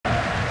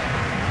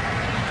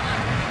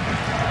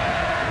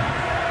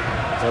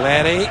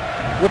Valeri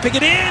whipping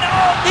it in.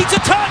 Oh, needs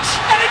a touch,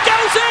 and it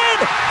goes in!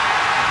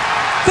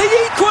 The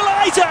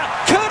equaliser,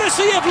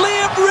 courtesy of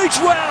Liam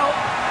Ridgewell.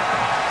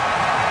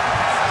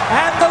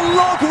 And the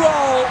log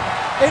roll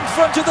in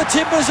front of the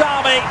Timbers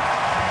Army.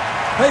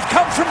 They've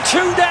come from 2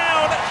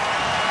 down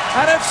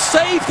and have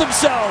saved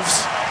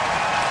themselves.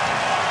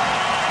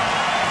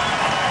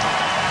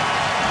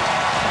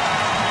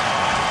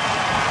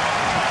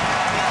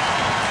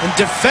 And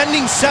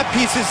defending set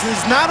pieces is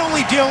not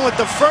only dealing with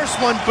the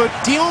first one, but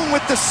dealing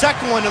with the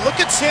second one. And look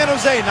at San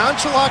Jose,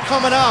 nonchalant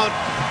coming out,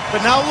 but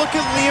now look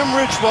at Liam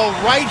Ridgewell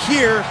right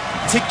here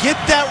to get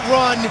that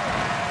run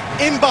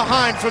in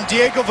behind from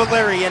Diego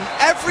Valeri. And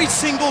every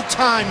single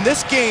time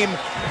this game,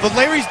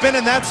 Valeri's been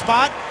in that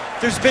spot,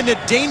 there's been a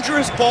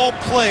dangerous ball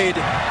played.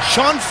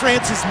 Sean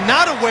France is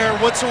not aware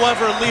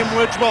whatsoever of Liam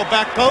Ridgewell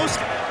back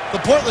post. The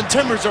Portland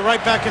Timbers are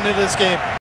right back into this game.